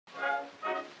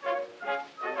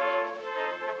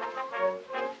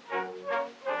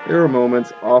There are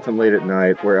moments, often late at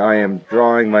night, where I am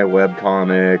drawing my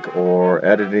webcomic or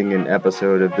editing an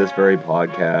episode of this very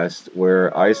podcast,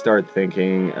 where I start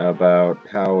thinking about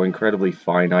how incredibly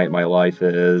finite my life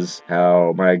is,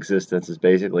 how my existence is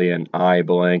basically an eye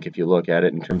blank if you look at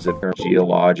it in terms of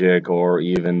geologic or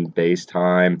even base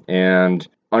time, and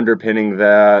underpinning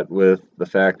that with the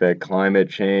fact that climate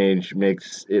change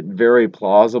makes it very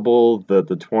plausible that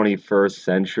the 21st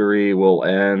century will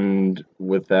end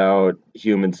without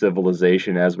human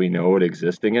civilization as we know it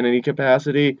existing in any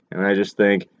capacity. And I just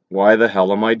think, why the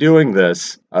hell am I doing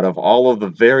this? Out of all of the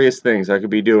various things I could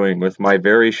be doing with my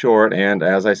very short and,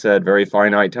 as I said, very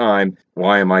finite time,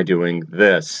 why am I doing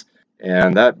this?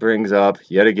 And that brings up,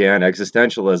 yet again,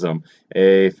 existentialism,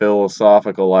 a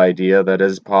philosophical idea that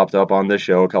has popped up on this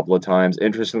show a couple of times,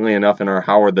 interestingly enough, in our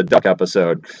Howard the Duck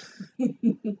episode.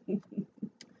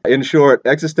 In short,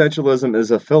 existentialism is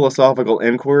a philosophical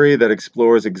inquiry that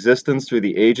explores existence through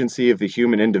the agency of the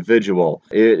human individual.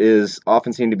 It is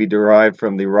often seen to be derived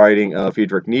from the writing of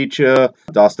Friedrich Nietzsche,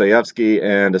 Dostoevsky,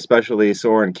 and especially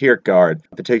Soren Kierkegaard,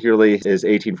 particularly his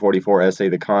 1844 essay,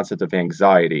 The Concept of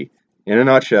Anxiety. In a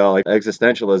nutshell,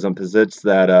 existentialism posits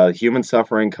that human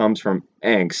suffering comes from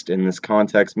angst in this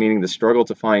context, meaning the struggle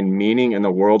to find meaning in the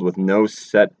world with no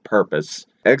set purpose.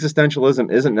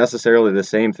 Existentialism isn't necessarily the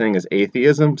same thing as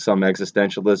atheism. Some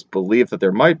existentialists believe that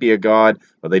there might be a God,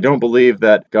 but they don't believe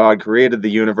that God created the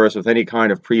universe with any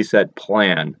kind of preset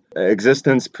plan.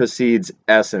 Existence precedes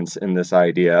essence in this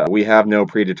idea. We have no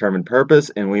predetermined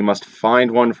purpose, and we must find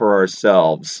one for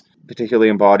ourselves, particularly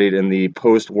embodied in the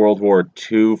post-World War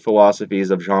II philosophies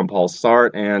of Jean-Paul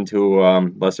Sartre and, to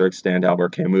lesser extent,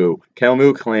 Albert Camus.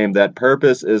 Camus claimed that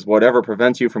purpose is whatever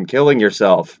prevents you from killing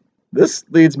yourself. This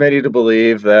leads many to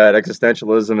believe that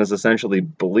existentialism is essentially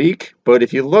bleak, but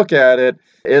if you look at it,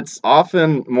 it's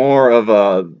often more of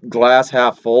a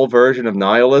glass-half-full version of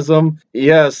nihilism.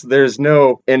 Yes, there's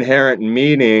no inherent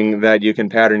meaning that you can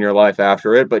pattern your life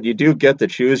after it, but you do get to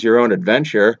choose your own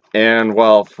adventure. And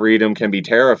while freedom can be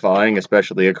terrifying,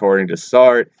 especially according to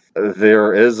Sartre,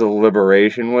 there is a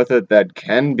liberation with it that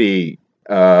can be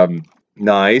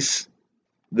nice.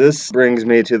 This brings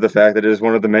me to the fact that it is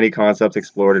one of the many concepts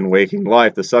explored in Waking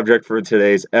Life, the subject for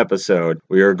today's episode.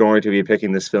 We are going to be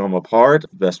picking this film apart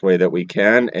the best way that we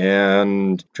can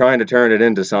and trying to turn it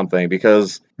into something,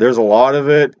 because there's a lot of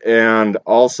it, and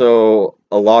also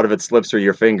a lot of it slips through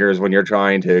your fingers when you're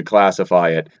trying to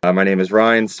classify it. My name is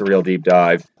Ryan, Surreal Deep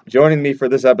Dive. Joining me for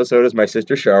this episode is my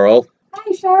sister Cheryl.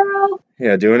 Hi, Cheryl.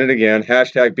 Yeah, doing it again.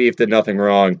 Hashtag beef did nothing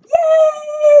wrong.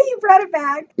 Yay! You brought it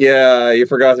back. Yeah, you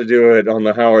forgot to do it on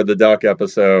the Howard the Duck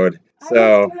episode. I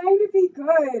was trying to be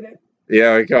good.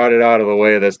 Yeah, we got it out of the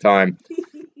way this time.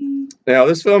 Now,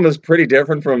 this film is pretty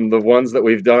different from the ones that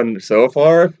we've done so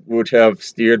far, which have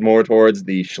steered more towards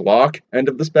the schlock end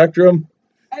of the spectrum.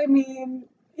 I mean,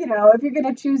 if you're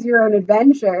going to choose your own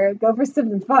adventure, go for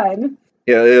something fun.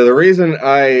 Yeah, the reason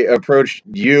I approached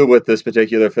you with this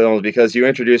particular film is because you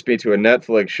introduced me to a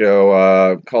Netflix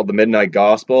show called The Midnight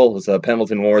Gospel. It's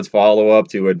Pendleton Ward's follow-up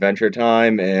to Adventure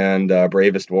Time and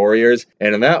Bravest Warriors.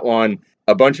 And in that one,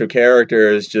 a bunch of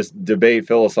characters just debate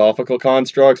philosophical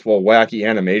constructs while wacky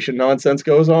animation nonsense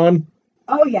goes on.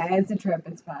 Oh yeah, it's a trip.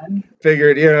 It's fun.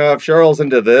 Figured, if Cheryl's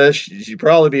into this, she'd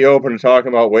probably be open to talking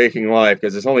about Waking Life,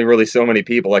 because there's only really so many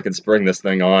people I can spring this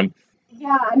thing on.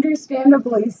 Yeah,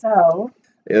 understandably so.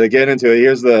 Yeah, to get into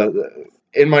it,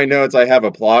 in my notes I have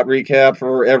a plot recap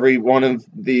for every one of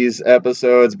these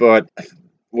episodes, but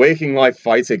Waking Life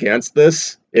fights against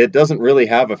this. It doesn't really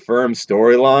have a firm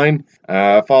storyline.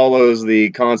 Follows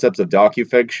the concepts of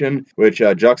docufiction, which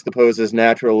juxtaposes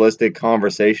naturalistic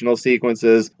conversational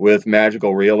sequences with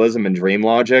magical realism and dream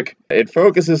logic. It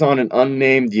focuses on an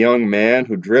unnamed young man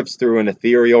who drifts through an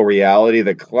ethereal reality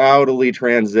that cloudily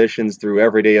transitions through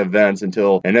everyday events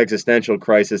until an existential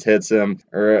crisis hits him.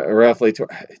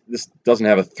 This doesn't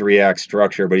have a 3-act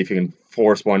structure, but if you can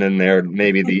force one in there,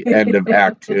 maybe the end of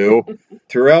Act 2.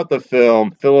 Throughout the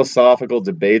film, philosophical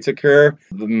debates occur.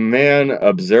 The man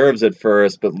observes at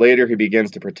first, but later he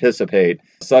begins to participate.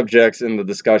 Subjects in the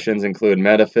discussions include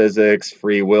metaphysics,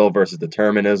 free will versus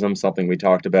determinism, something we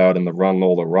talked about in the Run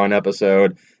Lola Run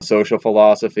episode, social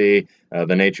philosophy,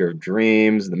 the nature of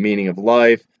dreams, the meaning of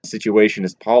life,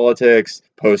 situationist politics,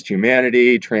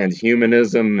 post-humanity,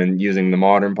 transhumanism, and using the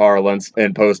modern parlance,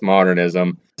 and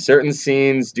postmodernism. Certain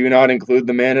scenes do not include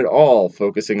the man at all,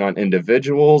 focusing on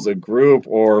individuals, a group,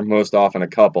 or most often a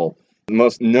couple.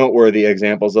 Most noteworthy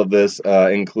examples of this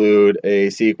include a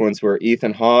sequence where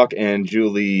Ethan Hawke and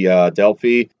Julie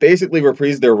Delpy basically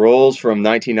reprise their roles from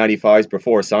 1995's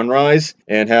Before Sunrise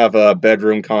and have a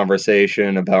bedroom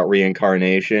conversation about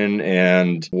reincarnation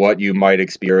and what you might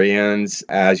experience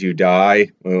as you die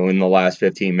in the last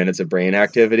 15 minutes of brain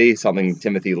activity, something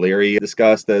Timothy Leary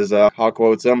discussed as Hawke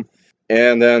quotes him.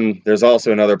 And then there's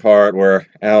also another part where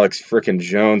Alex frickin'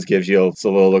 Jones gives you a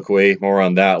soliloquy. More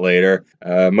on that later.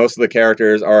 Most of the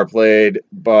characters are played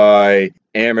by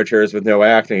amateurs with no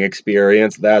acting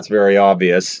experience. That's very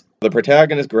obvious. The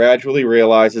protagonist gradually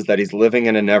realizes that he's living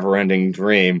in a never-ending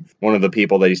dream. One of the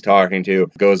people that he's talking to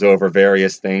goes over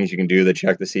various things you can do to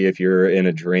check to see if you're in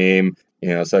a dream.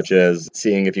 Such as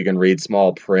seeing if you can read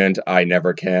small print. I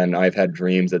never can. I've had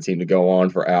dreams that seem to go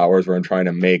on for hours where I'm trying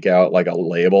to make out like a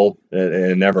label.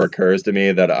 It never occurs to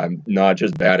me that I'm not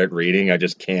just bad at reading, I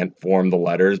just can't form the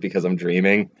letters because I'm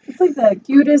dreaming. It's like the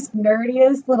cutest,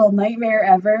 nerdiest little nightmare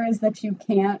ever is that you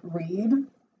can't read.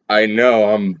 I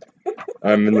know,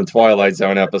 I'm in the Twilight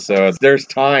Zone episodes. There's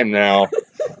time now.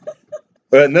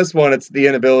 But in this one, it's the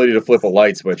inability to flip a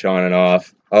light switch on and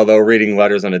off. Although reading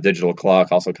letters on a digital clock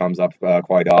also comes up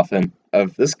quite often.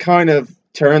 This kind of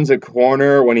turns a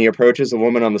corner when he approaches a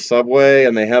woman on the subway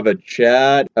and they have a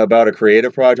chat about a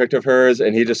creative project of hers,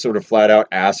 and he just sort of flat out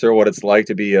asks her what it's like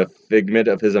to be a figment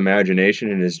of his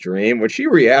imagination in his dream, which she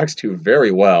reacts to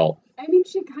very well. I mean,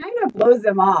 she kind of blows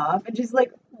him off, and she's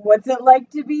like, what's it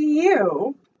like to be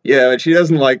you? Yeah, but she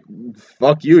doesn't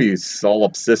fuck you, you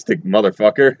solipsistic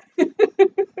motherfucker.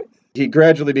 He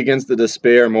gradually begins to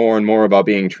despair more and more about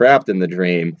being trapped in the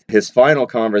dream. His final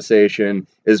conversation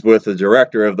is with the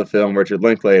director of the film, Richard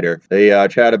Linklater. They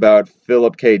chat about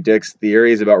Philip K. Dick's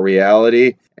theories about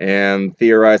reality and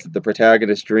theorize that the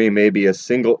protagonist's dream may be a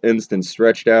single instant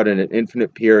stretched out in an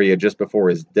infinite period just before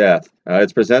his death.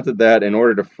 It's presented that in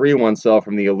order to free oneself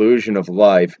from the illusion of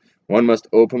life, one must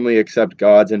openly accept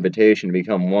God's invitation to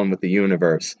become one with the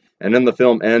universe. And then the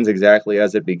film ends exactly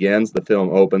as it begins. The film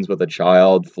opens with a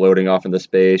child floating off into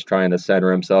space, trying to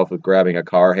center himself with grabbing a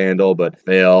car handle, but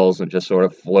fails and just sort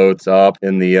of floats up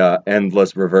in the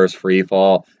endless reverse free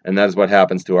fall. And that is what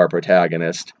happens to our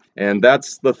protagonist. And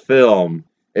that's the film,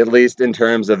 at least in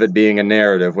terms of it being a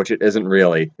narrative, which it isn't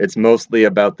really. It's mostly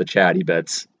about the chatty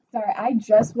bits. Sorry, I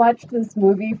just watched this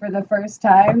movie for the first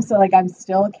time, so I'm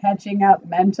still catching up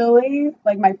mentally.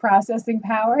 My processing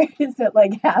power is at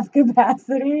half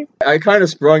capacity. I kind of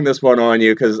sprung this one on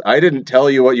you because I didn't tell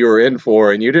you what you were in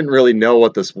for, and you didn't really know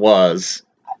what this was.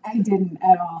 I didn't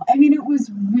at all. I mean, it was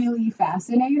really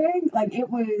fascinating. It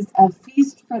was a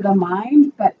feast for the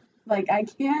mind, but I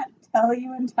can't tell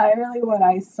you entirely what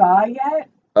I saw yet.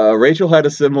 Rachel had a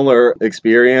similar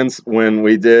experience when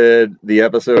we did the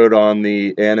episode on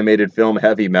the animated film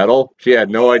Heavy Metal. She had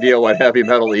no idea what heavy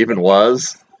metal even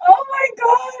was. Oh my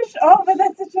gosh! Oh, but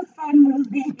that's such a fun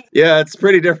movie. Yeah, it's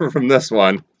pretty different from this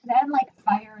one. Then,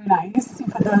 Fire and Ice, you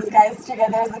put those guys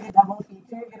together as a double feature,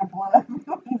 you're gonna blow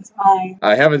everyone's mind.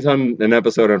 I haven't done an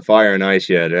episode on Fire and Ice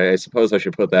yet. I suppose I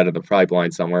should put that in the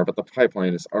pipeline somewhere, but the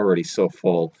pipeline is already so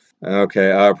full.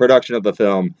 Okay, production of the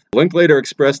film. Linklater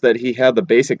expressed that he had the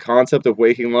basic concept of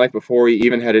waking life before he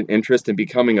even had an interest in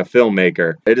becoming a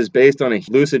filmmaker. It is based on a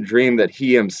lucid dream that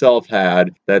he himself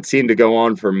had that seemed to go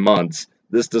on for months.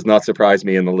 This does not surprise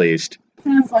me in the least.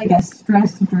 Sounds like a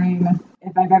stress dream,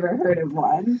 if I've ever heard of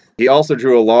one. He also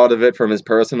drew a lot of it from his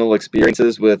personal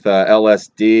experiences with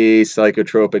LSD,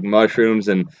 psychotropic mushrooms,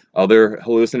 and other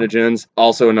hallucinogens.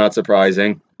 Also not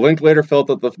surprising. Linklater felt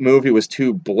that the movie was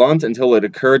too blunt until it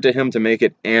occurred to him to make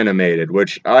it animated,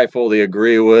 which I fully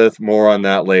agree with. More on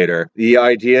that later. The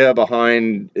idea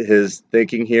behind his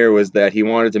thinking here was that he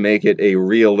wanted to make it a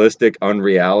realistic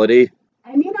unreality.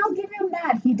 I mean, I'll give him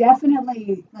that. He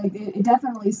definitely, it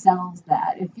definitely sells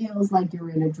that. It feels like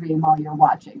you're in a dream while you're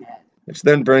watching it. Which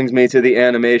then brings me to the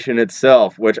animation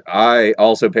itself, which I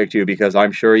also picked you because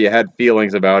I'm sure you had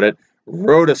feelings about it.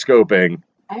 Rotoscoping.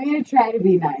 I'm going to try to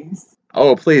be nice.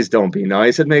 Oh, please don't be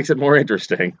nice. It makes it more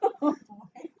interesting. Oh, boy.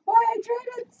 Well, I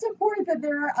try to support that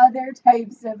there are other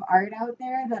types of art out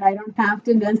there that I don't have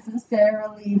to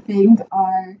necessarily think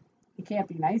are... It can't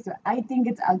be nicer. I think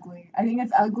it's ugly. I think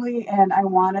it's ugly, and I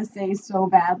want to say so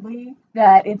badly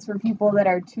that it's for people that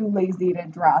are too lazy to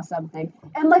draw something.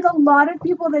 And a lot of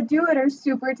people that do it are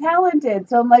super talented.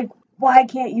 So I'm why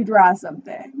can't you draw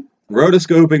something?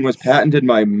 Rotoscoping was patented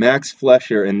by Max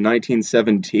Fleischer in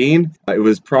 1917. It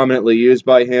was prominently used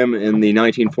by him in the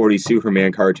 1940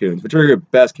 Superman cartoons, which are your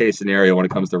best case scenario when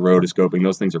it comes to rotoscoping.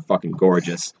 Those things are fucking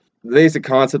gorgeous. The basic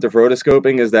concept of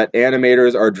rotoscoping is that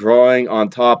animators are drawing on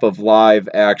top of live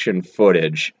action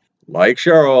footage. Like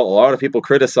Cheryl, a lot of people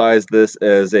criticize this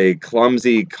as a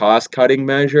clumsy cost-cutting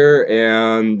measure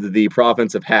and the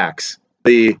province of hacks.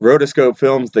 The rotoscope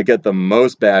films that get the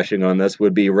most bashing on this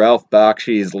would be Ralph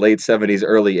Bakshi's late 70s,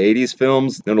 early 80s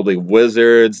films, notably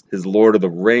Wizards, his Lord of the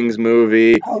Rings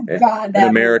movie, Oh God, and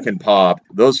American Pop.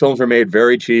 Those films were made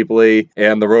very cheaply,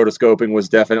 and the rotoscoping was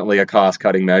definitely a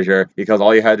cost-cutting measure because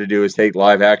all you had to do is take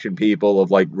live-action people of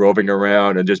like roving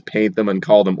around and just paint them and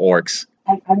call them orcs.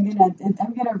 My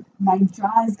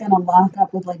jaw is gonna lock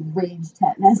up with like rage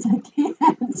tetanus. I can't.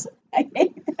 I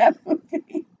hate that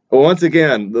movie. But once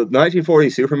again, the 1940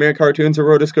 Superman cartoons are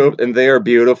rotoscoped, and they are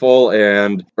beautiful.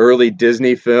 And early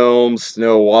Disney films,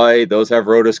 Snow White, those have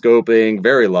rotoscoping,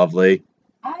 very lovely.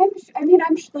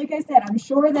 Like I said, I'm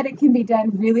sure that it can be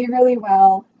done really, really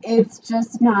well. It's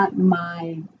just not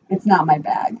my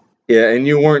bag. Yeah, and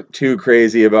you weren't too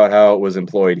crazy about how it was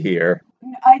employed here.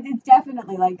 It's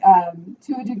definitely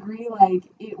to a degree, like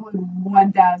it would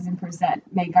 1000%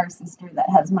 make our sister that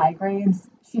has migraines,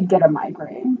 she'd get a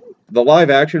migraine. The live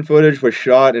action footage was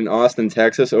shot in Austin,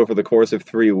 Texas over the course of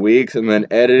 3 weeks and then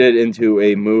edited into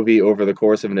a movie over the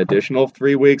course of an additional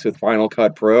 3 weeks with Final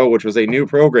Cut Pro, which was a new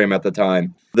program at the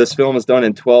time. This film is done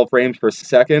in 12 frames per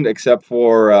second, except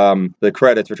for the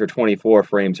credits, which are 24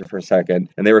 frames per second.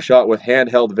 And they were shot with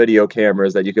handheld video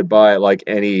cameras that you could buy at like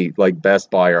any like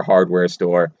Best Buy or hardware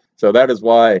store. So that is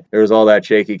why there was all that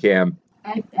shaky cam.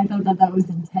 I thought that was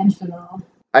intentional.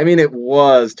 I mean, it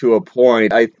was to a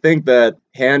point. I think that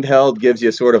handheld gives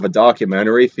you sort of a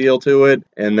documentary feel to it,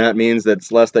 and that means that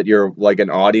it's less that you're like an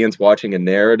audience watching a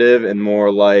narrative and more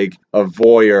like a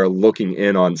voyeur looking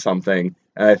in on something.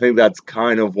 And I think that's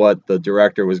kind of what the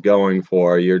director was going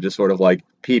for. You're just sort of like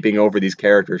peeping over these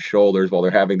characters' shoulders while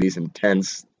they're having these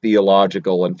intense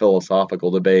theological and philosophical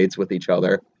debates with each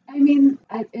other. I mean,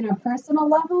 in a personal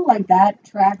level, like that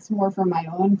tracks more for my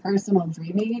own personal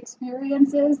dreaming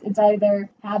experiences. It's either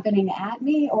happening at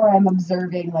me or I'm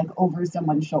observing like over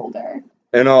someone's shoulder.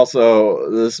 And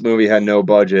also, this movie had no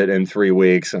budget in 3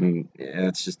 weeks, and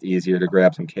it's just easier to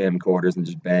grab some camcorders and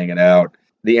just bang it out.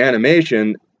 The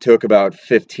animation took about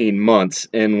 15 months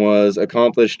and was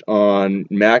accomplished on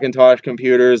Macintosh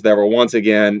computers that were once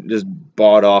again just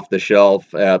bought off the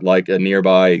shelf at like a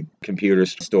nearby computer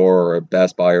store or a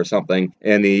Best Buy or something.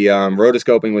 And the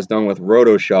rotoscoping was done with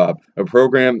Rotoshop, a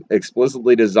program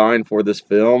explicitly designed for this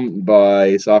film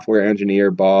by software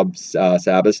engineer Bob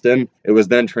Sabiston. It was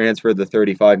then transferred to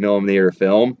 35mm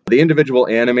film. The individual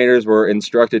animators were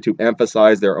instructed to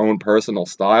emphasize their own personal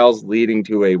styles, leading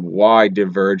to a wide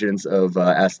divergence of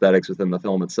aesthetics within the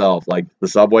film itself, like the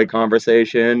subway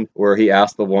conversation where he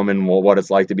asked the woman what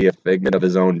it's like to be a figment of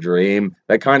his own dream.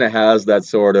 That kind of has that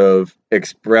sort of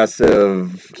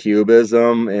expressive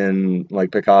cubism in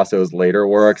like Picasso's later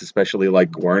works, especially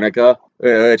like Guernica,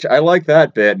 which I like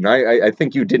that bit, and I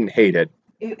think you didn't hate it.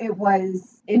 It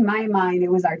was, in my mind,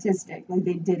 it was artistic. Like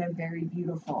they did a very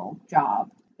beautiful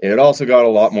job. It also got a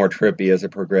lot more trippy as it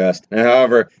progressed.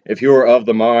 However, if you were of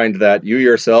the mind that you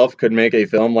yourself could make a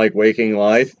film like Waking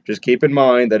Life, just keep in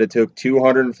mind that it took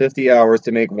 250 hours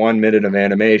to make 1 minute of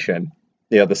animation.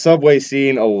 Yeah, the subway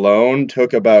scene alone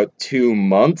took about 2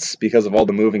 months because of all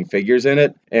the moving figures in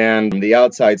it, and the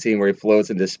outside scene where he floats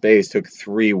into space took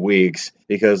 3 weeks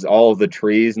because all of the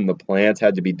trees and the plants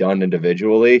had to be done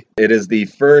individually. It is the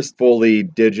first fully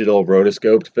digital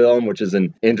rotoscoped film, which is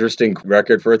an interesting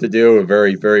record for it to do, a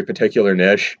very, very particular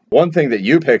niche. One thing that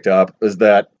you picked up is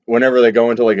that whenever they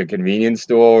go into like a convenience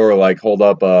store or like hold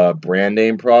up a brand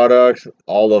name product,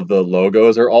 all of the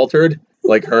logos are altered.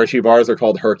 Like Hershey bars are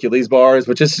called Hercules bars,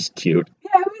 which is just cute.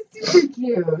 Yeah, it was super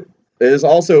cute. It is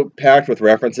also packed with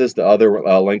references to other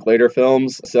Linklater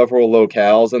films. Several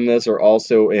locales in this are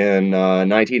also in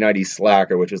 1990's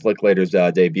Slacker, which is Linklater's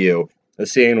debut. A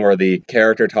scene where the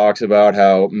character talks about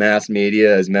how mass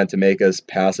media is meant to make us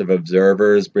passive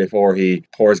observers before he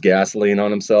pours gasoline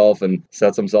on himself and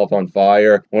sets himself on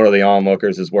fire. One of the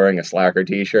onlookers is wearing a Slacker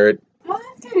t-shirt. Oh,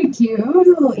 that's kind of cute. A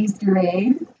little Easter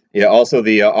egg. Yeah, also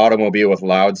the automobile with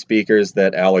loudspeakers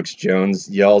that Alex Jones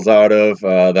yells out of,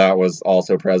 that was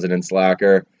also present in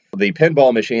Slacker. The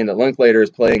pinball machine that Linklater is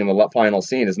playing in the final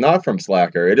scene is not from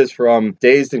Slacker. It is from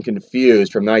Dazed and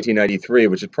Confused from 1993,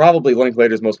 which is probably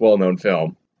Linklater's most well-known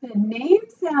film. The name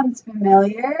sounds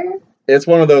familiar. It's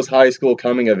one of those high school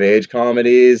coming-of-age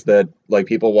comedies that like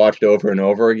people watched over and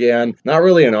over again. Not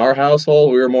really in our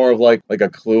household. We were more of like a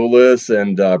Clueless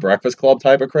and Breakfast Club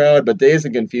type of crowd, but Dazed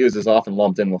and Confused is often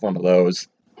lumped in with one of those.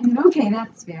 Okay,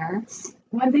 that's fair.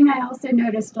 One thing I also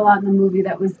noticed a lot in the movie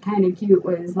that was kind of cute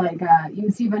was like you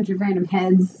would see a bunch of random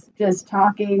heads just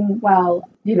talking while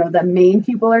the main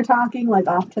people are talking like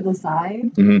off to the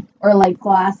side, or like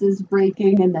glasses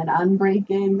breaking and then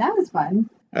unbreaking. That was fun.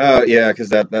 Oh, yeah, because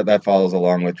that follows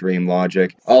along with dream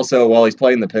logic. Also, while he's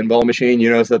playing the pinball machine, you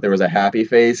notice that there was a happy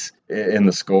face in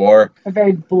the score. A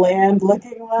very bland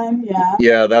looking one, yeah.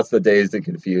 Yeah, that's the Dazed and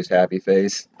Confused happy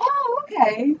face. Oh,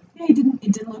 okay. Yeah, he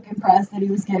didn't look impressed that he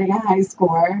was getting a high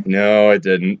score. No, it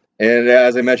didn't. And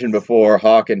as I mentioned before,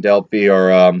 Hawk and Delphi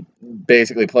are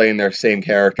basically playing their same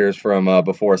characters from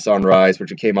Before Sunrise,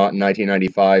 which came out in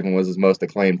 1995 and was his most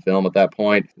acclaimed film at that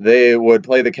point. They would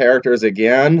play the characters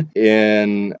again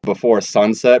in Before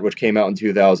Sunset, which came out in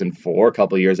 2004, a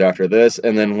couple years after this,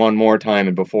 and then one more time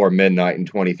in Before Midnight in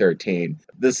 2013.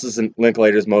 This isn't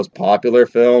Linklater's most popular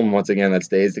film. Once again, that's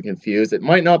Dazed and Confused. It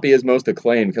might not be his most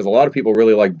acclaimed because a lot of people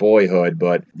really like Boyhood,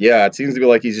 but yeah, it seems to be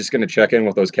like he's just going to check in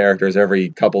with those characters every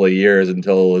couple of years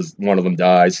until one of them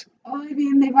dies. Oh, I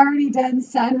mean, they've already done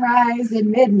Sunrise and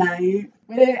Midnight.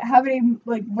 How many,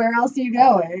 where else are you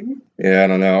going? Yeah, I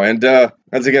don't know. And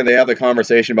once again, they have the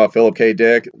conversation about Philip K.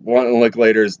 Dick. One of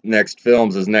Linklater's next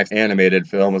films, his next animated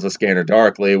film, is A Scanner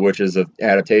Darkly, which is an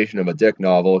adaptation of a Dick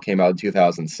novel. It came out in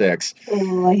 2006.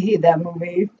 Oh, I hate that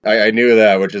movie. I knew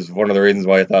that, which is one of the reasons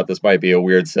why I thought this might be a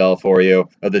weird sell for you.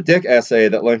 The Dick essay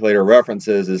that Linklater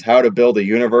references is How to Build a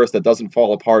Universe That Doesn't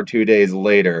Fall Apart 2 Days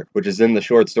Later, which is in the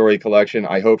short story collection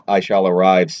I Hope I Shall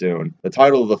Arrive Soon. The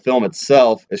title of the film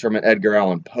itself is from an Edgar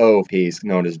Allan Poe piece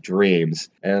known as Dreams,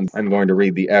 and I'm going to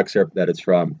read the excerpt that it's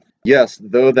from. Yes,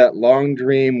 though that long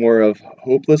dream were of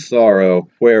hopeless sorrow,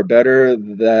 where better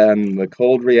than the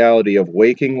cold reality of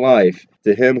waking life,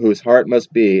 to him whose heart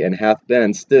must be, and hath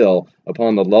been still,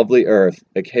 upon the lovely earth,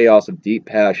 a chaos of deep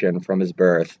passion from his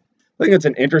birth. I think it's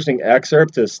an interesting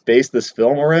excerpt to space this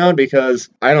film around because,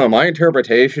 I don't know, my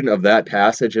interpretation of that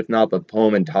passage, if not the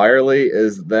poem entirely,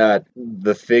 is that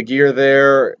the figure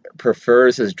there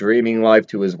prefers his dreaming life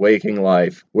to his waking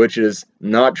life, which is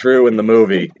not true in the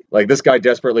movie. Like, this guy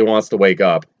desperately wants to wake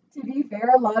up. To be fair,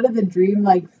 a lot of the dream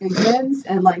figments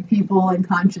and people and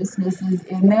consciousnesses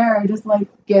in there are just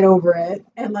get over it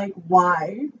and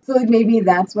why. So maybe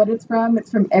that's what it's from.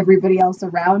 It's from everybody else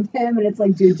around him, and it's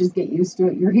dude, just get used to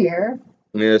it. You're here.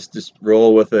 Yes, just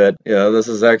roll with it. This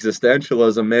is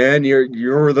existentialism, man.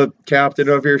 You're the captain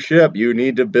of your ship. You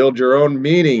need to build your own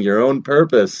meaning, your own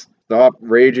purpose. Stop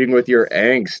raging with your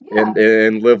angst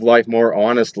and live life more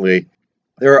honestly.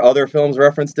 There are other films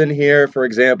referenced in here. For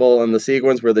example, in the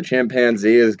sequence where the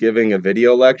chimpanzee is giving a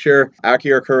video lecture,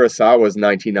 Akira Kurosawa's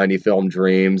 1990 film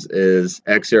Dreams is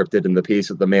excerpted in the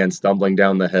piece of the man stumbling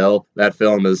down the hill. That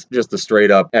film is just a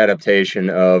straight-up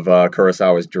adaptation of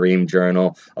Kurosawa's Dream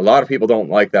Journal. A lot of people don't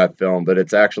like that film, but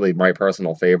it's actually my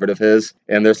personal favorite of his.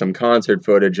 And there's some concert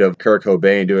footage of Kurt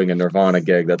Cobain doing a Nirvana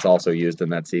gig that's also used in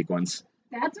that sequence.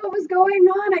 That's what was going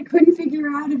on. I couldn't figure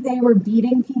out if they were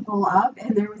beating people up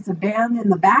and there was a band in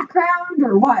the background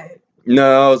or what.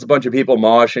 No, it was a bunch of people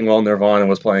moshing while Nirvana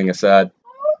was playing a set.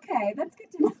 Oh, okay, that's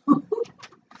good to know.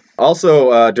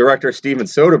 Also, director Steven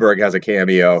Soderbergh has a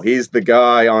cameo. He's the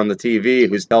guy on the TV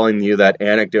who's telling you that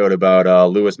anecdote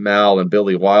about Louis Malle and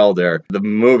Billy Wilder. The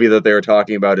movie that they were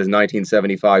talking about is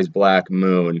 1975's Black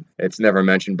Moon. It's never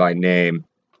mentioned by name.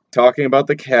 Talking about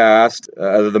the cast,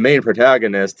 the main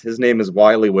protagonist, his name is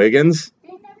Wiley Wiggins.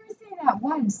 They never say that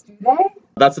once, do they?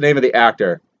 That's the name of the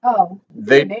actor. Oh,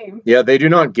 the name. Yeah, they do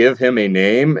not give him a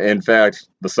name. In fact,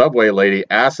 the subway lady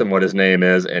asks him what his name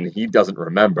is, and he doesn't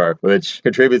remember, which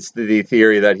contributes to the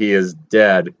theory that he is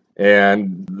dead.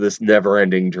 And this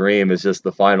never-ending dream is just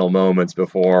the final moments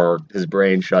before his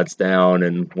brain shuts down,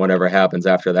 and whatever happens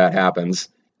after that happens.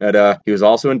 And he was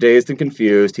also in Dazed and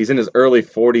Confused. He's in his early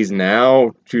 40s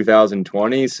now,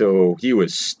 2020, so he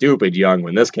was stupid young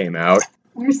when this came out.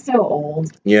 We're so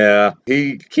old. Yeah,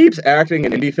 he keeps acting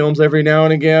in indie films every now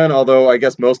and again, although I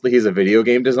guess mostly he's a video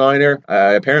game designer.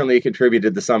 Apparently he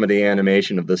contributed to some of the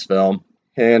animation of this film.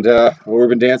 And we've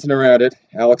been dancing around it.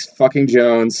 Alex fucking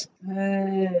Jones.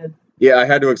 Yeah, I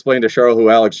had to explain to Cheryl who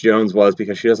Alex Jones was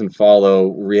because she doesn't follow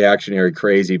reactionary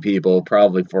crazy people,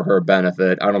 probably for her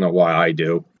benefit. I don't know why I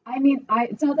do. I mean,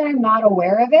 it's not that I'm not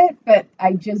aware of it, but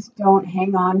I just don't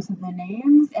hang on to the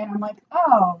names, and I'm like,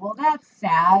 oh, well, that's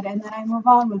sad, and then I move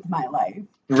on with my life.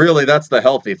 Really, that's the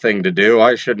healthy thing to do.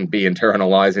 I shouldn't be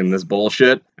internalizing this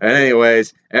bullshit. And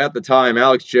anyways, at the time,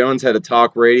 Alex Jones had a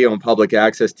talk radio and public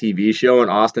access TV show in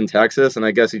Austin, Texas, and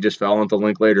I guess he just fell into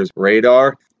Linklater's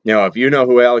radar. Now, if you know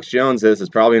who Alex Jones is, it's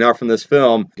probably not from this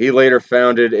film. He later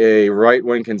founded a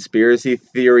right-wing conspiracy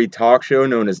theory talk show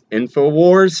known as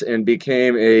InfoWars and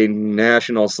became a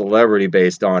national celebrity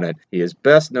based on it. He is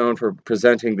best known for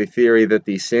presenting the theory that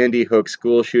the Sandy Hook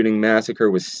school shooting massacre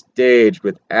was staged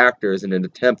with actors in an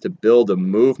attempt to build a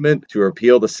movement to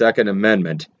repeal the Second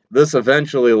Amendment. This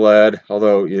eventually led,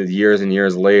 although years and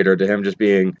years later, to him just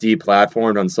being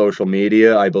deplatformed on social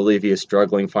media. I believe he is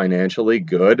struggling financially.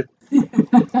 Good.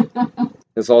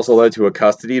 This also led to a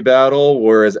custody battle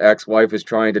where his ex-wife was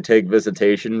trying to take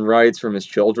visitation rights from his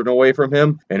children away from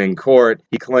him. And in court,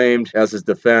 he claimed as his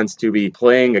defense to be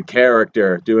playing a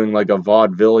character, doing like a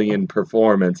vaudevillian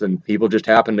performance, and people just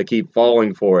happened to keep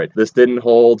falling for it. This didn't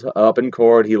hold up in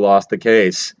court. He lost the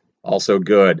case. Also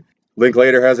good.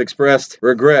 Linklater has expressed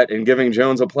regret in giving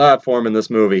Jones a platform in this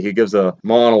movie. He gives a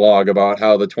monologue about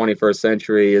how the 21st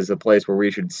century is a place where we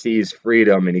should seize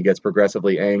freedom, and he gets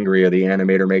progressively angrier. The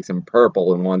animator makes him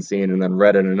purple in one scene and then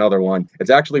red in another one. It's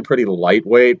actually pretty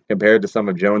lightweight compared to some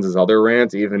of Jones's other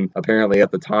rants, even apparently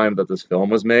at the time that this film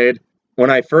was made. When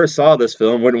I first saw this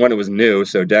film, when it was new,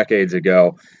 so decades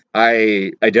ago,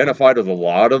 I identified with a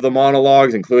lot of the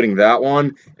monologues, including that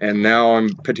one, and now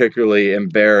I'm particularly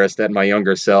embarrassed at my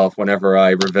younger self whenever I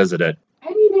revisit it.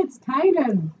 I mean, it's kind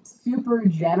of super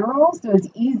general, so it's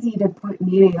easy to put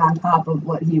meaning on top of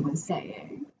what he was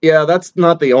saying. Yeah, that's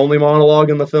not the only monologue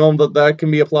in the film that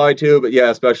can be applied to, but yeah,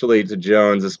 especially to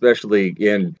Jones, especially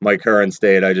in my current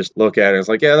state, I just look at it, it's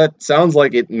like, yeah, that sounds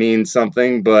like it means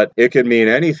something, but it could mean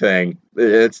anything.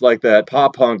 It's like that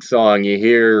pop punk song you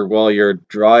hear while you're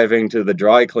driving to the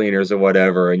dry cleaners or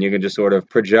whatever, and you can just sort of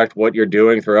project what you're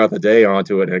doing throughout the day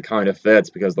onto it, and it kind of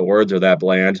fits because the words are that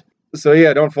bland. So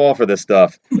yeah, don't fall for this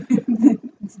stuff.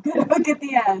 It's a good hook at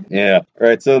the end. Yeah. All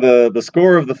right. So the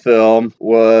score of the film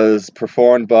was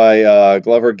performed by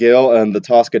Glover Gill and the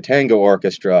Tosca Tango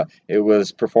Orchestra. It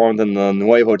was performed in the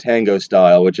Nuevo Tango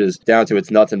style, which is down to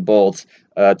its nuts and bolts.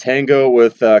 Tango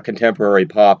with contemporary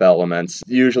pop elements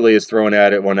usually is thrown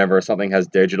at it whenever something has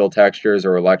digital textures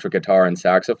or electric guitar and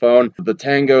saxophone. The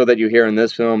tango that you hear in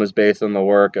this film is based on the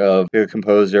work of the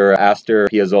composer Astor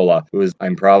Piazzolla,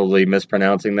 I'm probably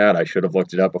mispronouncing that. I should have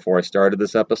looked it up before I started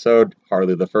this episode.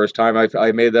 Hardly the first time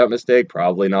I made that mistake,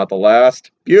 probably not the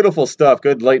last. Beautiful stuff,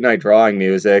 good late night drawing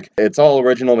music. It's all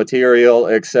original material,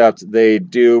 except they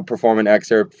do perform an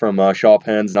excerpt from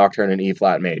Chopin's Nocturne in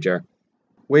E-flat major.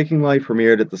 Waking Life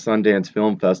premiered at the Sundance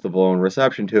Film Festival, and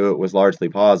reception to it was largely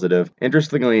positive.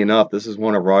 Interestingly enough, this is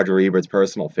one of Roger Ebert's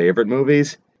personal favorite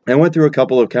movies. I went through a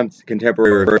couple of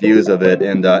contemporary reviews of it,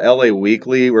 and LA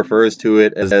Weekly refers to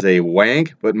it as a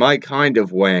wank, but my kind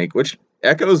of wank, which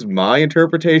echoes my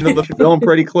interpretation of the film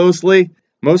pretty closely.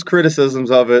 Most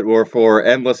criticisms of it were for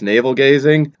endless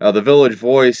navel-gazing. The Village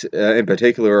Voice, in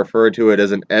particular, referred to it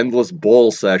as an endless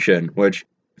bull session, which,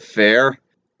 fair.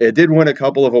 It did win a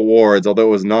couple of awards, although it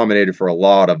was nominated for a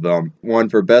lot of them. One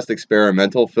for Best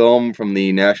Experimental Film from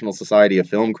the National Society of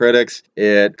Film Critics.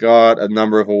 It got a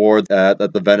number of awards at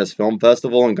the Venice Film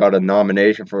Festival and got a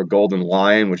nomination for a Golden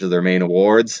Lion, which is their main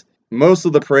awards. Most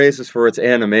of the praise is for its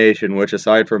animation, which,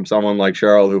 aside from someone like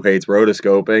Cheryl who hates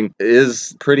rotoscoping,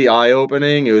 is pretty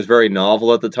eye-opening. It was very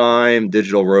novel at the time.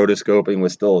 Digital rotoscoping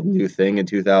was still a new thing in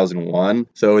 2001,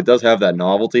 so it does have that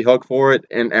novelty hook for it.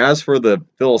 And as for the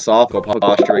philosophical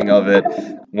posturing of it,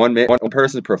 one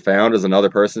person's profound as another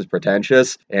person's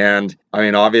pretentious. And, I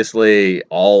mean, obviously,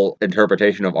 all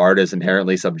interpretation of art is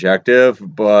inherently subjective,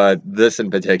 but this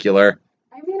in particular...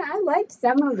 I liked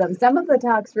some of them. Some of the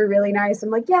talks were really nice. I'm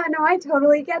like, yeah, no, I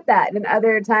totally get that. And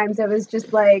other times I was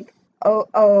just like, oh,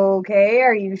 okay,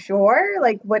 are you sure?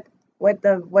 Like, what,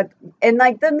 and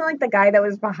like, then like the guy that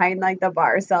was behind like the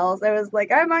bar cells, I was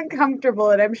like, I'm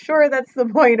uncomfortable and I'm sure that's the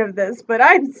point of this, but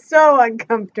I'm so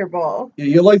uncomfortable.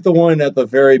 You like the one at the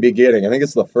very beginning. I think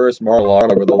it's the first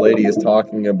monologue where the lady is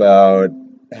talking about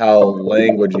how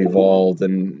language evolved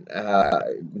and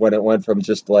when it went from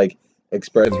just like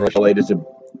expressions related to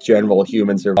general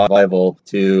human survival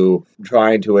to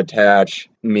trying to attach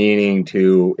meaning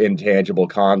to intangible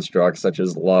constructs such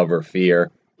as love or fear.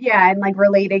 Yeah, and like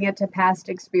relating it to past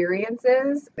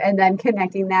experiences and then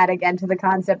connecting that again to the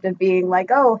concept of being like,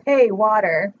 oh, hey,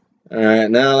 water. All right,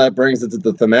 now that brings us to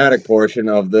the thematic portion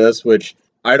of this, which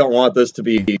I don't want this to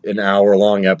be an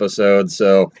hour-long episode,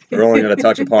 so we're only going to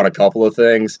touch upon a couple of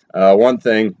things. One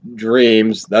thing,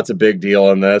 dreams, that's a big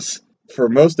deal in this. For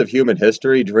most of human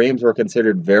history, dreams were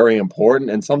considered very important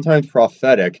and sometimes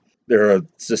prophetic. there are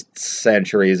just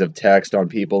centuries of text on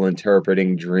people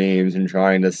interpreting dreams and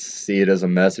trying to see it as a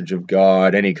message of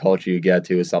God. Any culture you get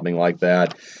to is something like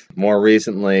that. More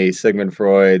recently, Sigmund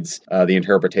Freud's The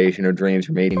Interpretation of Dreams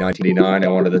from 1899. I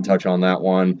wanted to touch on that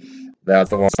one. That's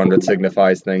the one that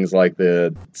signifies things like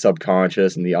the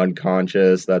subconscious and the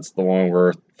unconscious. That's the one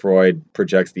where Freud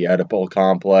projects the Oedipal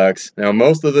complex. Now,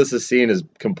 most of this is seen as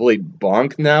complete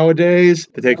bunk nowadays,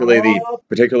 particularly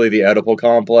the Oedipal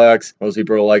complex. Most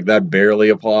people are like, that barely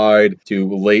applied to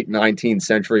late 19th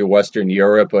century Western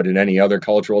Europe, but in any other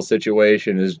cultural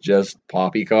situation is just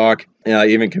poppycock.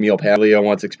 Even Camille Paglia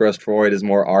once expressed Freud as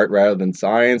more art rather than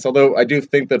science, although I do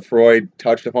think that Freud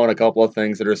touched upon a couple of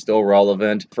things that are still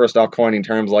relevant. First off, coining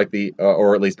terms like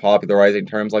or at least popularizing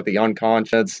terms like the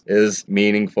unconscious is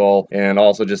meaningful, and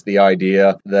also just the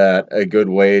idea that a good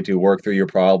way to work through your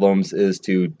problems is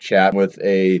to chat with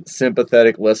a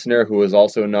sympathetic listener who is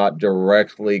also not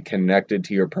directly connected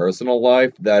to your personal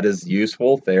life. That is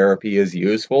useful. Therapy is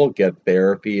useful. Get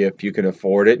therapy if you can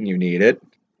afford it and you need it.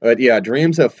 But yeah,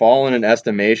 dreams have fallen in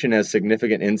estimation as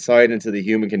significant insight into the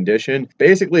human condition,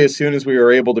 basically as soon as we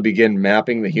were able to begin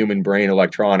mapping the human brain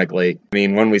electronically. I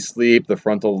mean, when we sleep, the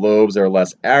frontal lobes are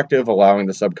less active, allowing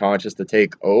the subconscious to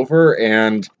take over,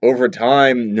 and over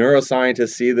time,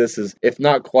 neuroscientists see this as, if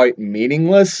not quite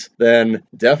meaningless, then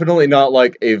definitely not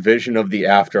like a vision of the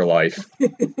afterlife.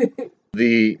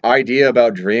 The idea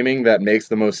about dreaming that makes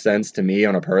the most sense to me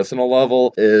on a personal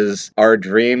level is our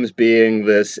dreams being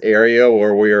this area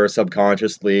where we are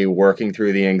subconsciously working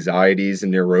through the anxieties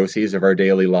and neuroses of our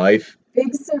daily life.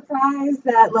 Big surprise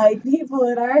that, like, people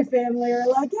in our family are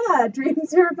like, yeah,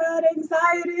 dreams are about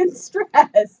anxiety and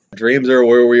stress. Dreams are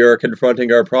where we are confronting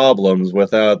our problems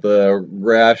without the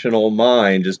rational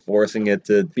mind just forcing it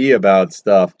to be about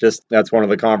stuff. Just that's one of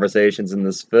the conversations in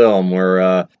this film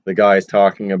where the guy's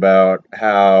talking about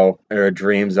how our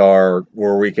dreams are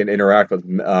where we can interact with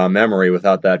memory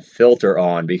without that filter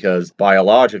on, because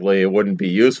biologically it wouldn't be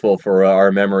useful for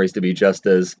our memories to be just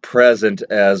as present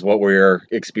as what we're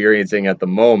experiencing at the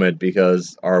moment,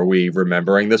 because are we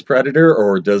remembering this predator,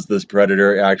 or does this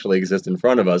predator actually exist in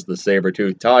front of us, the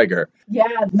saber-toothed tiger? Yeah,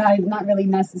 not really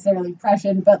necessarily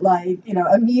prescient, but like,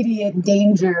 immediate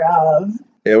danger of.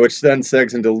 Yeah, which then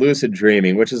segs into lucid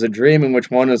dreaming, which is a dream in which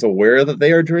one is aware that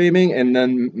they are dreaming and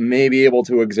then may be able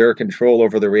to exert control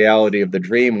over the reality of the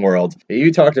dream world.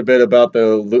 You talked a bit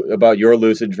about your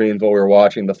lucid dreams while we were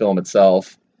watching the film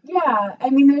itself. Yeah,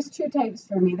 I mean, there's two types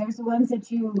for me. There's the ones that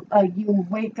you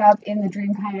wake up in the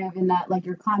dream kind of in that, like,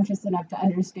 you're conscious enough to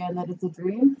understand that it's a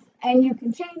dream and you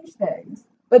can change things.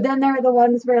 But then there are the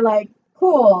ones where, like,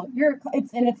 cool,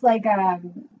 it's like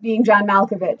being John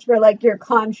Malkovich, where, like, you're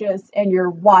conscious and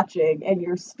you're watching and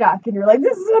you're stuck and you're like,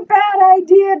 this is a bad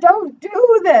idea, don't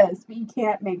do this, but you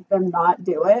can't make them not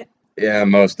do it. Yeah,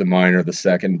 most of mine are the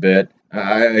second bit.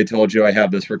 I told you I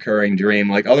have this recurring dream.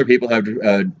 Like, other people have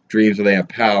dreams where they have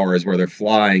powers, where they're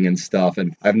flying and stuff,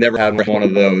 and I've never had one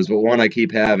of those, but one I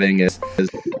keep having is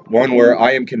one where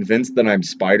I am convinced that I'm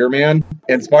Spider-Man,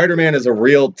 and Spider-Man is a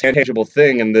real tangible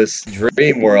thing in this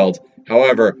dream world.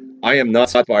 However, I am not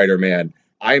Spider-Man.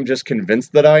 I am just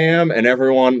convinced that I am, and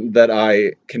everyone that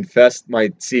I confess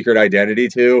my secret identity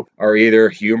to are either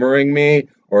humoring me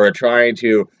or are trying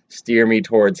to steer me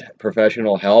towards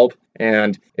professional help.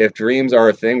 And if dreams are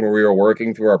a thing where we are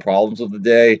working through our problems of the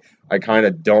day, I kind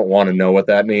of don't want to know what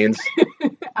that means.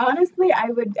 Honestly, I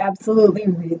would absolutely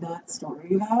read that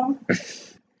story, though.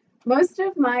 Most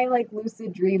of my, like,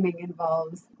 lucid dreaming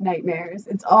involves nightmares.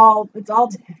 It's all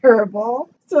terrible.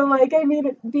 So, like, I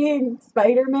mean, being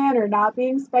Spider-Man or not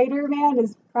being Spider-Man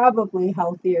is probably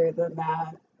healthier than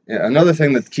that. Yeah, another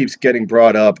thing that keeps getting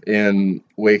brought up in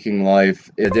waking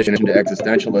life, in addition to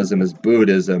existentialism, is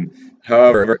Buddhism.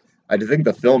 However, I think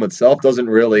the film itself doesn't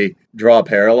really draw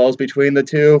parallels between the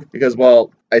two, because,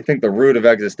 well, I think the root of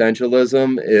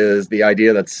existentialism is the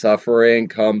idea that suffering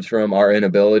comes from our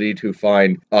inability to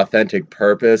find authentic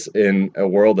purpose in a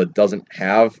world that doesn't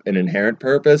have an inherent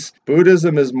purpose.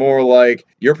 Buddhism is more like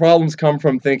your problems come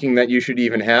from thinking that you should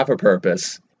even have a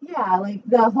purpose. Yeah, like,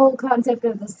 the whole concept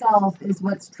of the self is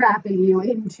what's trapping you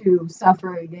into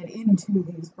suffering and into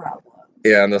these problems.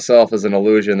 Yeah, and the self is an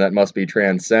illusion that must be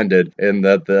transcended, in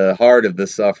that the heart of the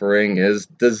suffering is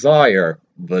desire,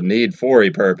 the need for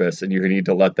a purpose, and you need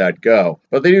to let that go.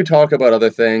 But they do talk about other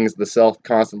things, the self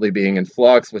constantly being in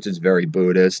flux, which is very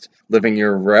Buddhist, living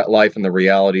your life in the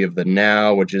reality of the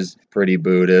now, which is pretty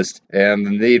Buddhist, and the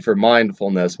need for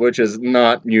mindfulness, which is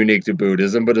not unique to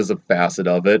Buddhism, but is a facet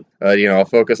of it. A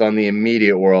focus on the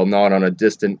immediate world, not on a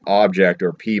distant object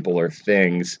or people or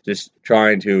things, just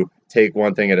trying to take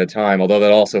one thing at a time, although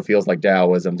that also feels like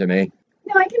Taoism to me.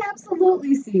 No, I can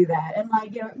absolutely see that. And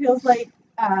like, it feels like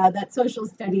that social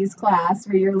studies class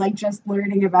where you're like just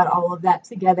learning about all of that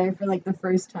together for like the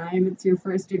first time. It's your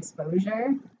first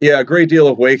exposure. Yeah, a great deal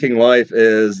of Waking Life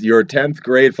is your 10th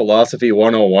grade philosophy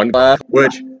 101 class,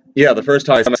 which, yeah, the first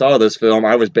time I saw this film,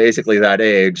 I was basically that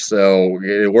age, so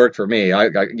it worked for me.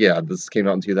 Yeah, this came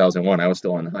out in 2001. I was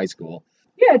still in high school.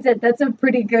 Yeah, that's a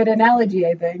pretty good analogy,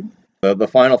 I think. The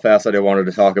final facet I wanted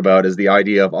to talk about is the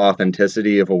idea of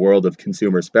authenticity of a world of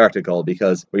consumer spectacle.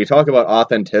 Because when you talk about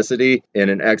authenticity in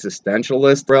an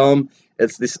existentialist realm,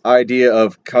 it's this idea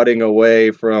of cutting away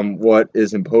from what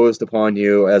is imposed upon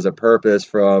you as a purpose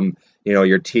from,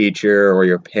 your teacher or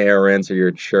your parents or your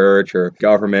church or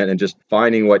government, and just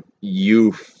finding what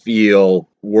you feel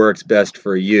works best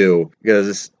for you.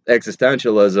 Because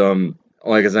existentialism,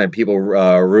 like I said, people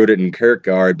root it in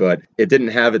Kierkegaard, but it didn't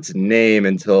have its name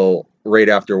until right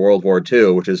after World War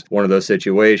II, which is one of those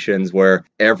situations where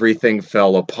everything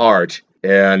fell apart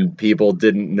and people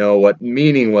didn't know what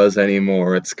meaning was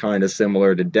anymore. It's kind of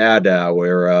similar to Dada,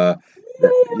 where I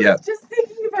was just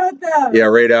thinking about that. yeah,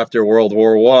 right after World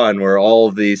War I, where all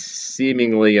of these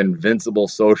seemingly invincible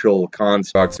social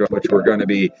constructs, which were going to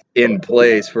be in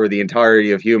place for the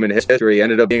entirety of human history,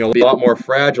 ended up being a lot more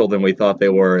fragile than we thought they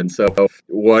were. And so,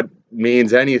 what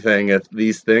means anything if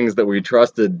these things that we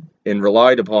trusted and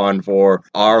relied upon for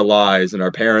our lives and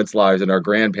our parents' lives and our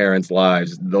grandparents'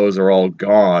 lives, those are all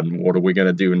gone? What are we going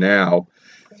to do now?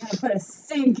 We're gonna put a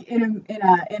sink in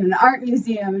an art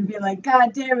museum and be like,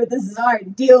 God damn it, this is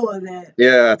art. Deal with it.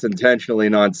 Yeah, it's intentionally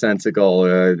nonsensical,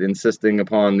 insisting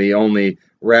upon the only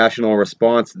rational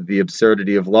response to the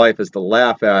absurdity of life is to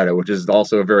laugh at it, which is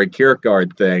also a very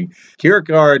Kierkegaard thing.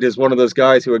 Kierkegaard is one of those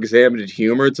guys who examined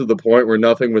humor to the point where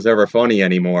nothing was ever funny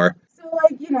anymore. So,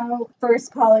 like,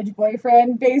 first college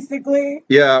boyfriend, basically.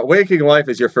 Yeah, Waking Life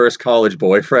is your first college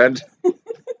boyfriend.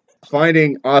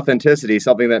 Finding authenticity,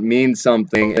 something that means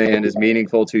something and is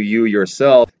meaningful to you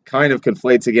yourself, kind of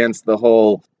conflates against the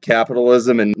whole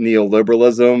capitalism and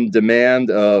neoliberalism demand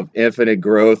of infinite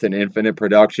growth and infinite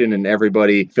production and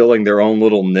everybody filling their own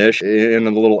little niche in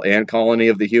a little ant colony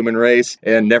of the human race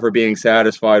and never being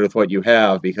satisfied with what you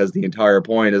have, because the entire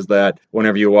point is that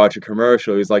whenever you watch a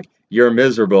commercial, he's like, you're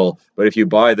miserable, but if you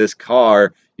buy this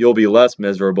car, you'll be less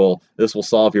miserable. This will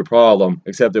solve your problem,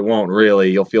 except it won't really.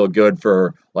 You'll feel good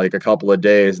for like a couple of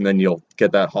days, and then you'll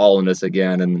get that hollowness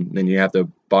again, and then you have to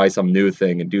buy some new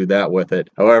thing and do that with it.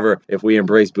 However, if we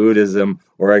embrace Buddhism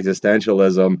or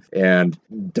existentialism and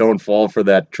don't fall for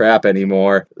that trap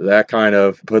anymore, that kind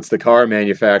of puts the car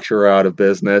manufacturer out of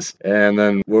business. And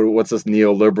then what's this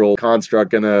neoliberal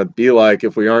construct gonna be like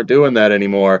if we aren't doing that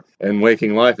anymore? And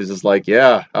Waking Life is just like,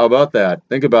 yeah, how about that?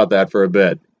 Think about that for a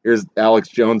bit. Here's Alex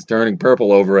Jones turning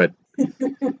purple over it.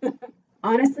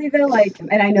 Honestly, though,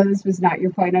 and I know this was not your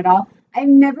point at all, I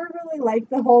never really liked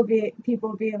the whole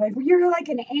people being like, well, you're like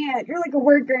an ant, you're like a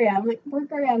worker ant. Like,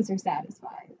 worker ants are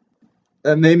satisfied.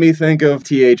 That made me think of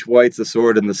T.H. White's The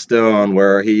Sword in the Stone,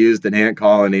 where he used an ant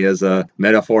colony as a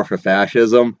metaphor for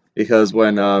fascism. Because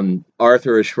when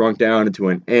Arthur is shrunk down into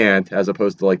an ant, as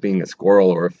opposed to like being a squirrel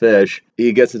or a fish,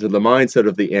 he gets into the mindset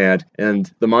of the ant,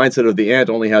 and the mindset of the ant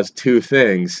only has two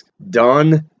things: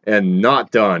 done and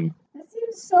not done. That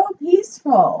seems so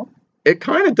peaceful. It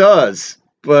kind of does.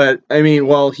 But, I mean,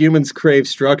 while humans crave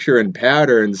structure and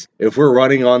patterns, if we're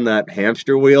running on that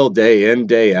hamster wheel day in,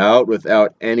 day out,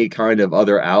 without any kind of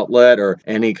other outlet or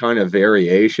any kind of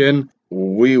variation,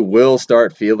 we will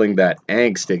start feeling that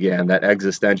angst again, that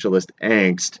existentialist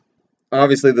angst.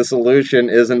 Obviously, the solution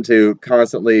isn't to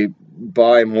constantly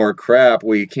buy more crap.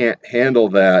 We can't handle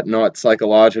that, not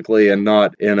psychologically and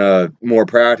not in a more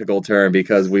practical term,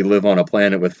 because we live on a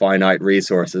planet with finite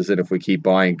resources, and if we keep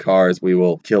buying cars, we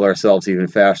will kill ourselves even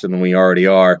faster than we already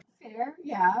are. Fair,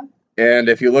 yeah. And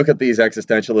if you look at these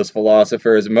existentialist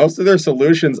philosophers, most of their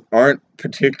solutions aren't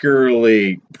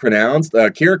particularly pronounced.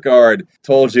 Kierkegaard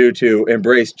told you to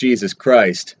embrace Jesus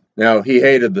Christ. Now, he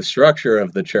hated the structure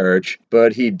of the church,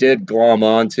 but he did glom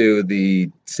onto the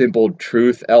simple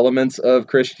truth elements of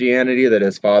Christianity that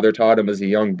his father taught him as a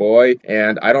young boy.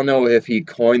 And I don't know if he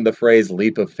coined the phrase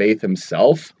leap of faith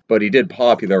himself, but he did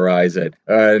popularize it.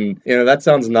 And, that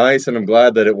sounds nice, and I'm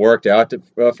glad that it worked out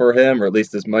for him, or at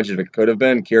least as much as it could have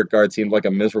been. Kierkegaard seemed like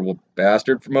a miserable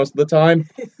bastard for most of the time.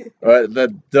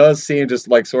 That does seem just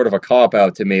like sort of a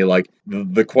cop-out to me. Like,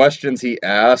 the questions he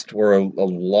asked were a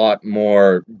lot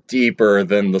more deeper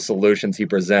than the solutions he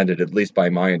presented, at least by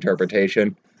my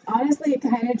interpretation. Honestly, it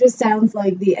kind of just sounds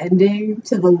like the ending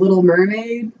to The Little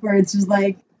Mermaid, where it's just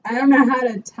like, I don't know how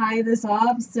to tie this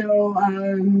off, so,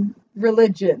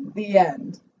 religion, the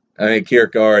end. I think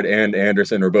Kierkegaard and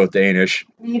Anderson were both Danish.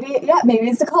 Maybe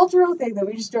it's a cultural thing that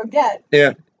we just don't get.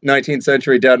 Yeah, 19th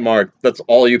century Denmark. That's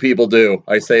all you people do.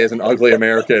 I say as an ugly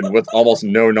American with almost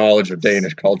no knowledge of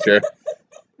Danish culture.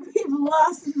 We've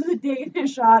lost the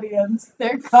Danish audience.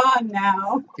 They're gone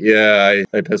now. Yeah,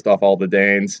 I pissed off all the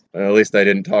Danes. At least I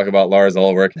didn't talk about Lars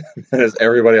Ulrich. As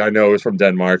everybody I know is from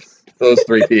Denmark. Those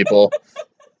three people.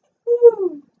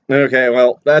 Okay,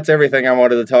 well, that's everything I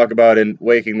wanted to talk about in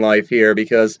Waking Life here,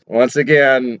 because, once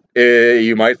again,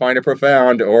 you might find it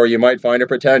profound, or you might find it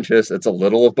pretentious. It's a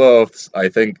little of both. I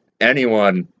think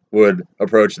anyone would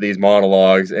approach these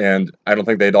monologues, and I don't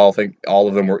think they'd all think all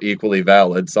of them were equally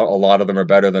valid. So a lot of them are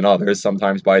better than others,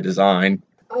 sometimes by design.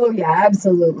 Oh, yeah,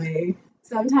 absolutely.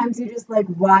 Sometimes you're just like,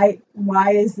 why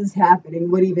is this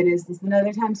happening? What even is this? And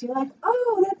other times you're like,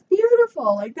 oh, that's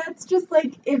beautiful. Like, that's just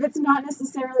like, if it's not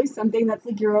necessarily something that's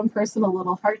like your own personal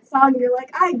little heart song, you're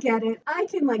like, I get it. I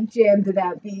can like jam to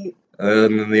that beat.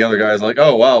 And then the other guy's like,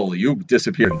 oh, wow, you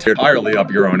disappeared entirely up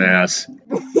your own ass.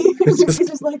 It's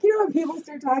just like, when people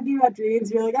start talking about dreams,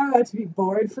 you're like, I'm about to be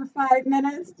bored for 5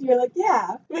 minutes. You're like,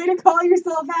 yeah, way to call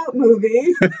yourself out,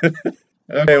 movie.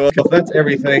 Okay, well, if that's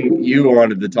everything you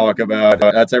wanted to talk about,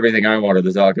 that's everything I wanted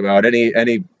to talk about.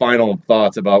 Any final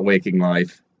thoughts about Waking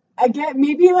Life? Again,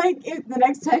 maybe like if the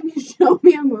next time you show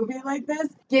me a movie like this,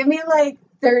 give me like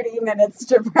 30 minutes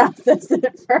to process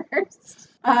it first.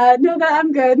 No,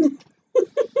 I'm good.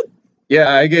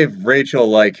 Yeah, I gave Rachel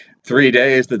like 3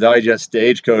 days to digest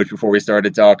Stagecoach before we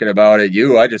started talking about it.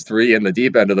 I just threw you in the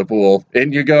deep end of the pool.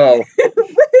 In you go.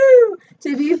 Woohoo!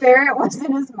 To be fair, it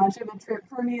wasn't as much of a trip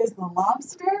for me as The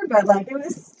Lobster, but like it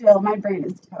was still, my brain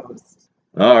is toast.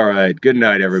 All right. Good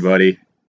night, everybody.